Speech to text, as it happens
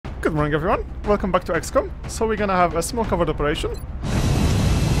Good morning everyone, welcome back to XCOM. So we're gonna have a small covert operation.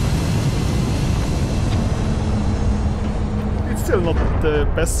 It's still not the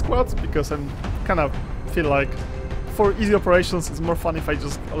best squad, because I kind of feel like for easy operations it's more fun if I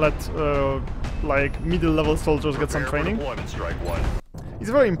just let like middle level soldiers get some training.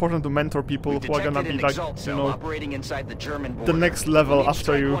 It's very important to mentor people who are gonna be like, you know, the next level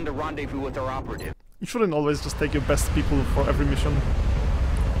after you. You shouldn't always just take your best people for every mission.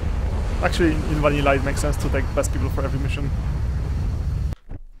 Actually, in vanilla it makes sense to take best people for every mission.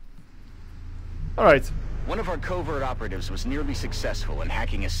 Alright. One of our covert operatives was nearly successful in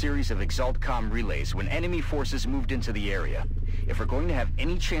hacking a series of XCOM relays when enemy forces moved into the area. If we're going to have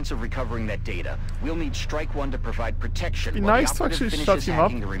any chance of recovering that data, we'll need Strike One to provide protection while the operative finishes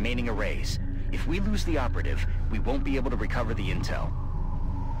hacking the remaining arrays. If we lose the operative, we won't be able to recover the intel.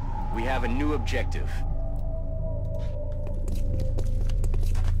 We have a new objective.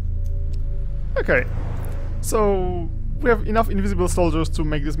 Okay, so we have enough invisible soldiers to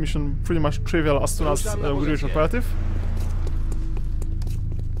make this mission pretty much trivial as soon as we reach operative.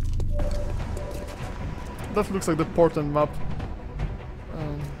 That looks like the Portland map.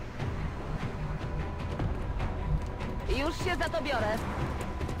 Już się za to biorę.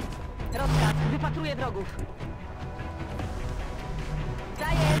 Rozkaz, wypatruję wrogów.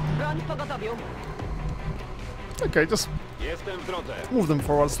 Daję broń w pogotowiu. Okay, just move them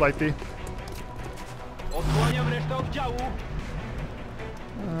forward slightly.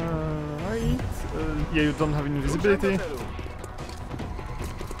 Right. Yeah, you don't have invisibility.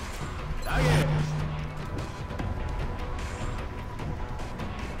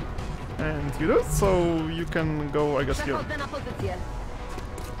 And you do, so you can go, I guess, here.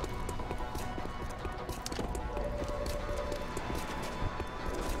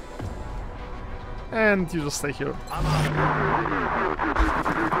 And you just stay here.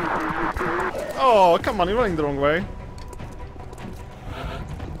 Oh, come on, you're running the wrong way.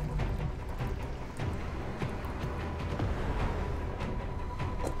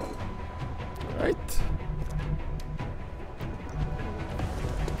 Right.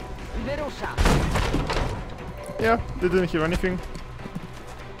 Yeah, they didn't hear anything.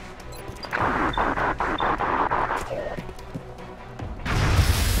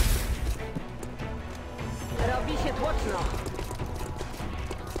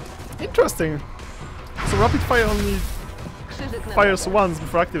 Interesting. So rapid fire only fires once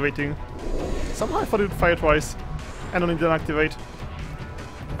before activating. Somehow I thought it would fire twice and only then activate.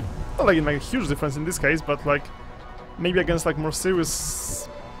 Not like it makes a huge difference in this case, but like maybe against like more serious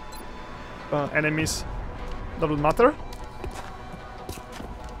enemies that would matter.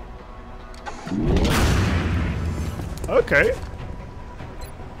 Okay.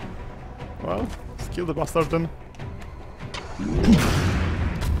 Well, let's kill the bastard then.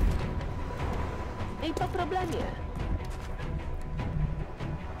 Po problemie.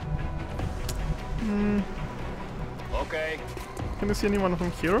 Okay. Can you see anyone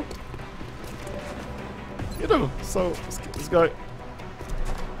from here? You do. So let's get this guy.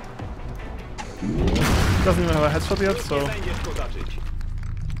 Doesn't even have a headshot yet, so.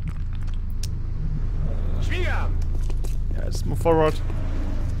 Yeah, just move forward.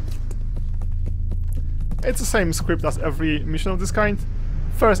 It's the same script as every mission of this kind.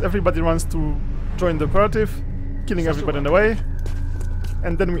 First, everybody runs to join the operative, killing everybody in the way,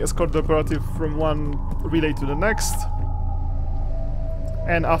 and then we escort the operative from one relay to the next.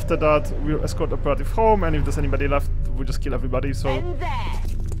 And after that, we'll escort the operative home, and if there's anybody left, we just kill everybody, so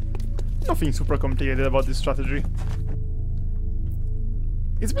nothing super complicated about this strategy.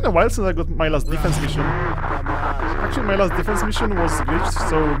 It's been a while since I got my last defense mission. Actually, my last defense mission was glitched,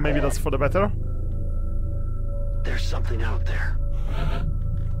 so maybe that's for the better. There's something out there.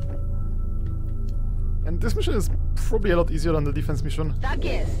 And this mission is probably a lot easier than the defense mission. Tak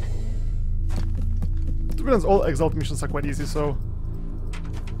jest. To be honest, all exalt missions are quite easy, so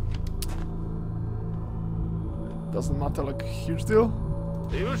it doesn't matter like a huge deal.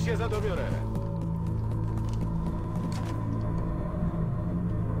 Już się za to biorę.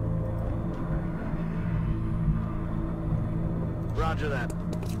 Roger that.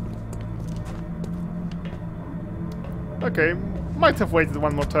 Okay, might have waited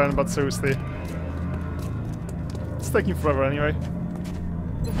one more turn, but seriously. It's taking forever anyway.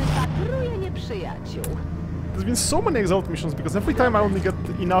 Wypatruję nieprzyjaciół. There's been so many exalt missions because every time I only get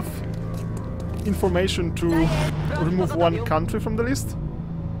enough information to remove one country from the list.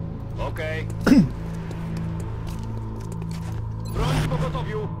 Okay. Broń w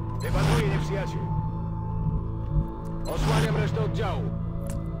pogotowiu. Wypatruję nieprzyjaciół. Osłaniam resztę oddziału.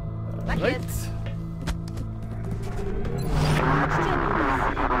 Right.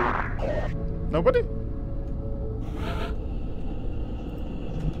 Nobody?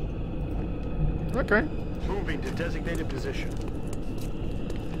 Okay. Moving to designated position.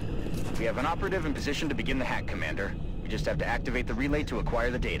 We have an operative in position to begin the hack, Commander. We just have to activate the relay to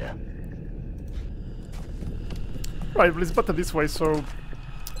acquire the data. Right, but it's better this way, so...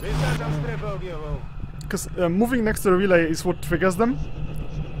 Because moving next to the relay is what triggers them.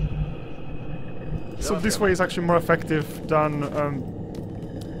 So this way is actually more effective than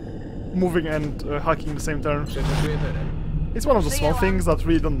moving and hacking in the same turn. It's one of the small things that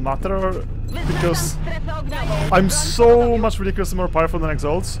really don't matter, because I'm so much ridiculously more powerful than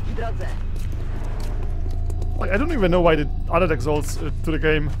Exalts. Like, I don't even know why they added Exalts to the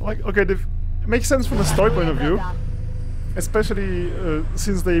game. Like, okay, it makes sense from a story point of view, especially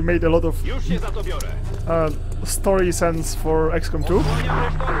since they made a lot of story sense for XCOM 2.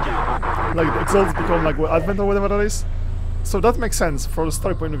 Like, the Exalts become like Advent or whatever that is. So that makes sense from the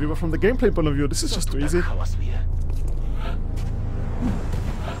story point of view, but from the gameplay point of view, this is just too easy.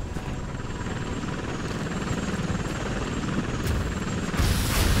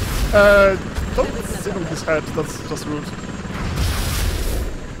 Don't sit on his head, that's just rude.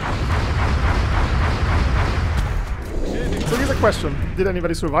 So here's a question, did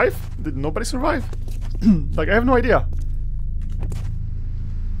anybody survive? Did nobody survive? Like, I have no idea.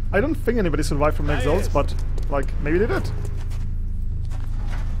 I don't think anybody survived from Exalts, but, like, maybe they did.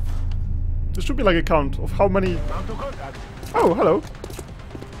 There should be, like, a count of how many... Oh, hello.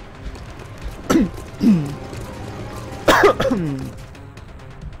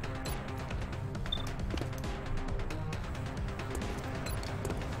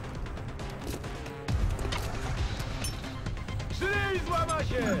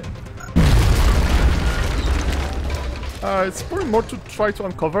 It's probably more to try to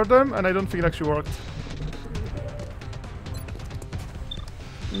uncover them, and I don't think it actually worked.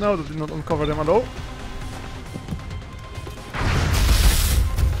 No, that did not uncover them at all.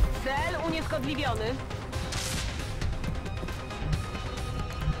 Cel unieszkodliwiony.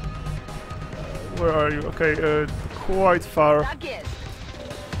 Where are you? Okay, quite far. Tak jest.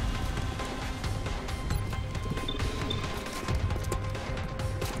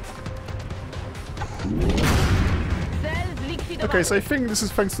 Okay, so I think this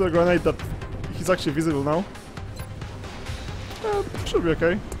is thanks to the grenade that he's actually visible now. Should be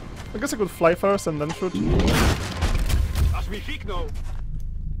okay. I guess I could fly first and then shoot.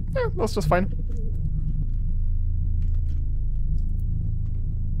 Yeah, that's just fine.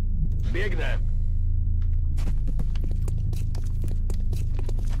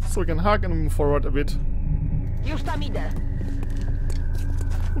 So we can hack and move forward a bit. Już tam idę.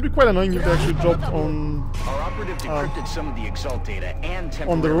 Would be quite annoying if they actually dropped on Our operative decrypted some of the Exalt data and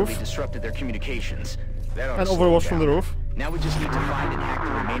on the temporarily roof. disrupted their communications. That ought And to slow Overwatch them from the down. roof. Now we just need to find and hack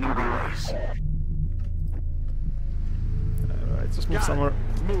the remaining relays. Alright, just move somewhere.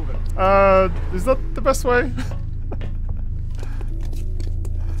 Moving. Is that the best way?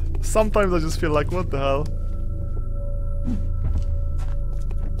 Sometimes I just feel like, what the hell?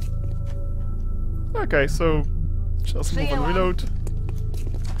 Okay, so just move and reload.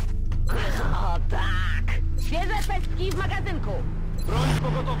 O tak. Świeże pestki w magazynku. Broń w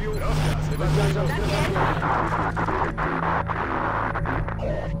pogotowiu.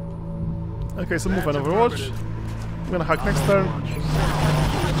 Okay, so move and Overwatch. I'm gonna hack next turn.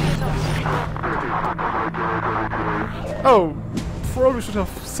 Oh, probably should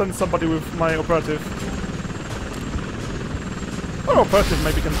have sent somebody with my operative. Or operative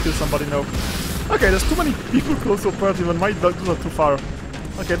maybe can kill somebody now. Okay, there's too many people close to operative and might do that too far.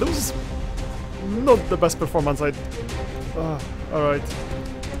 Okay, that was not the best performance. Alright.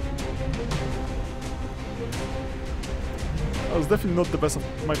 That was definitely not the best of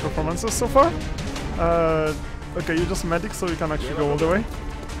my performances so far. Okay, you're just medic, so you can actually go all the way.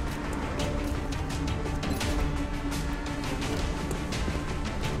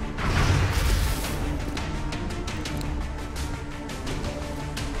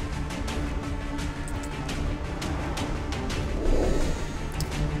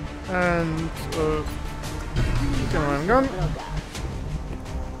 And cameraman gun.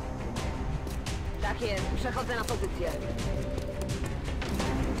 Tak jest, przechodzę na pozycję.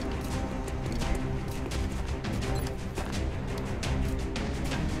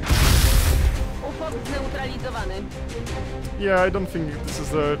 UFO zneutralizowany. Yeah, I don't think this is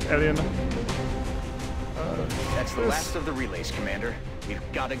the alien. That's the last of the relays, Commander.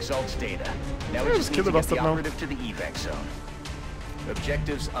 We've got Exalt's data. Now we Yeah, just just kill need the to get the bastard now. operative to the evac zone.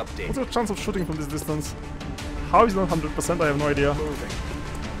 Objectives What's updated. the chance of shooting from this distance? How is it not 100%? I have no idea. Moving.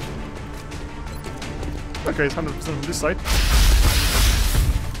 Okay, it's 100% from this side.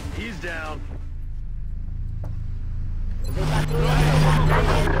 He's down.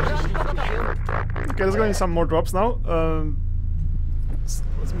 Okay, there's gonna be some more drops now.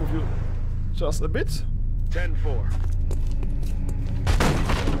 Let's move you just a bit. 10-4.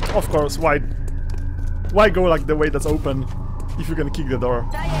 Of course, why go like the way that's open if you can kick the door?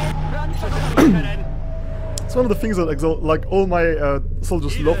 It's one of the things that like all my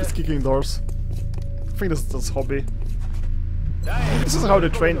soldiers love is kicking doors. I think that's hobby. This is how they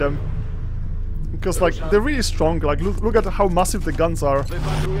train them. Because like they're really strong, like look at how massive the guns are.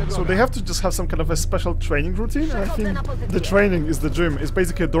 So they have to just have some kind of a special training routine, and I think the training is the gym. It's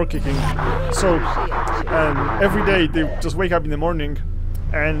basically door kicking. So every day they just wake up in the morning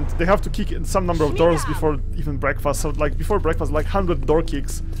and they have to kick in some number of doors before even breakfast. So like before breakfast, like 100 door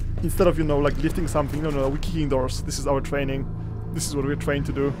kicks instead of, you know, like lifting something. No, we're kicking doors. This is our training. This is what we're trained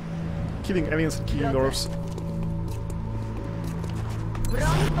to do. Killing aliens and kicking doors. Broń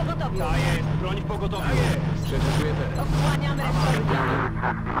w pogotowiu. Broń w pogotowiu. Przeczytuję teraz. Osłaniamy resztę.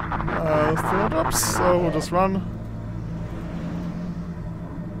 Still no drops, so we'll just run.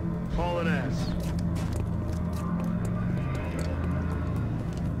 Hauling ass.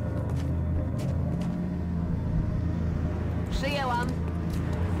 Przyjęłam.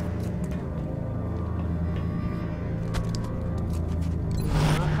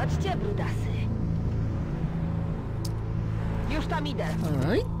 No, chodźcie, brudasy. Już tam idę.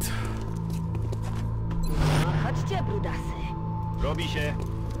 Alright. No, chodźcie, brudasy. Robi się.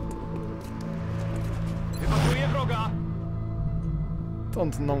 Wypatruję wroga.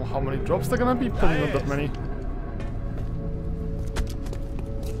 Don't know how many drops they're gonna be, probably not that many.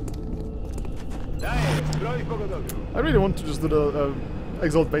 Daję, broń w pogotowiu. I really want to just do the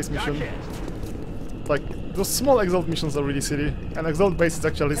Exalt base mission. Like, those small Exalt missions are really silly, and Exalt base is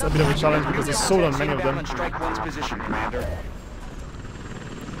actually a bit of a challenge because there's so many of them. On Strike One's position, Commander.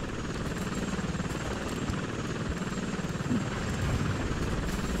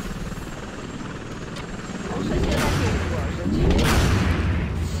 Muszę się lepiej złożyć.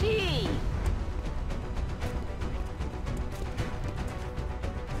 Si!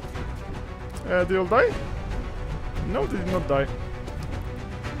 Did you all die? No, they did not die.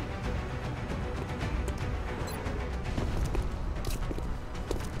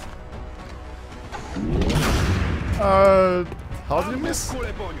 How did you miss?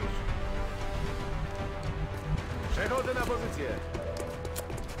 Kulę poniósł. Przechodzę na pozycję.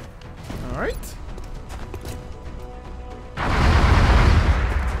 Alright.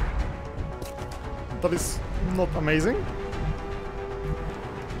 That is not amazing.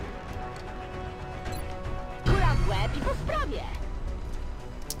 Kura w łeb i po sprawie.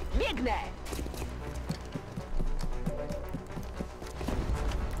 Biegnę.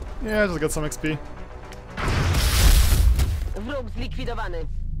 Yeah, just got some XP. Wróg zlikwidowany.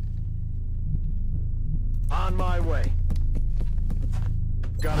 On my way.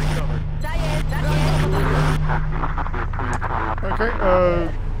 Got it covered. Daję. Okay,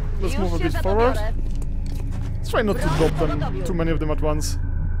 let's move a bit forward. Let's try not to drop them, too many of them at once.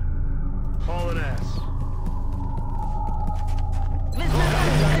 Hauling ass.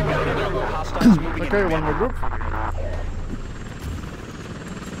 Hostiles moving Okay, in. one more group.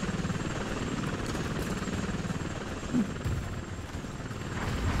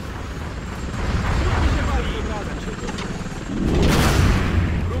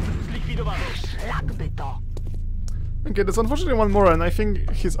 Wróg zlikwidowany. Szlakby to. Okay, there's unfortunately one more, and I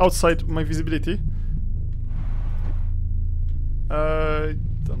think he's outside my visibility.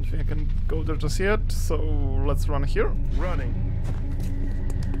 Don't think I can go there just yet, so let's run here. Running.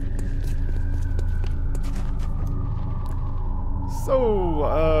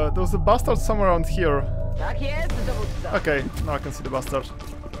 So, there was a bastard somewhere around here. Tak jest, dowódco. Okay, now I can see the bastard.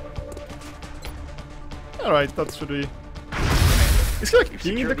 Alright, that should be... Is he like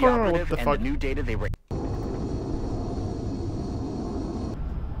peeing in the Secure the corner or what operative the and fuck? the new data they were.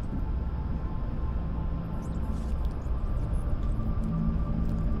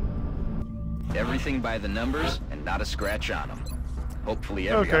 Everything by the numbers and not a scratch on them. Hopefully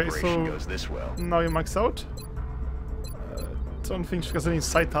every Okay, operation so goes this well. now you max out. Don't think she has any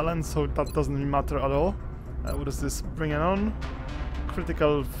side talent, so that doesn't really matter at all. What is this bringing on?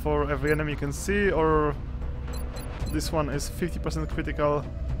 Critical for every enemy you can see, or this one is 50% critical.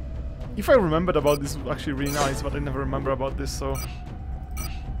 If I remembered about this, it was actually really nice, but I never remember about this, so...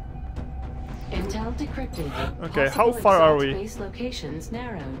 Intel decrypted. Okay, how far are we? Base locations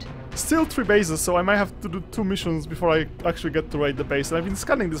narrowed. Still 3 bases, so I might have to do 2 missions before I actually get to raid the base. And I've been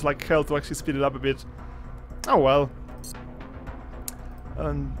scanning this like hell to actually speed it up a bit. Oh well.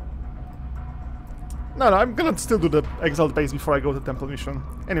 No, I'm gonna still do the Exalt base before I go to Temple mission.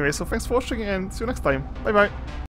 Anyway, so thanks for watching and see you next time. Bye bye.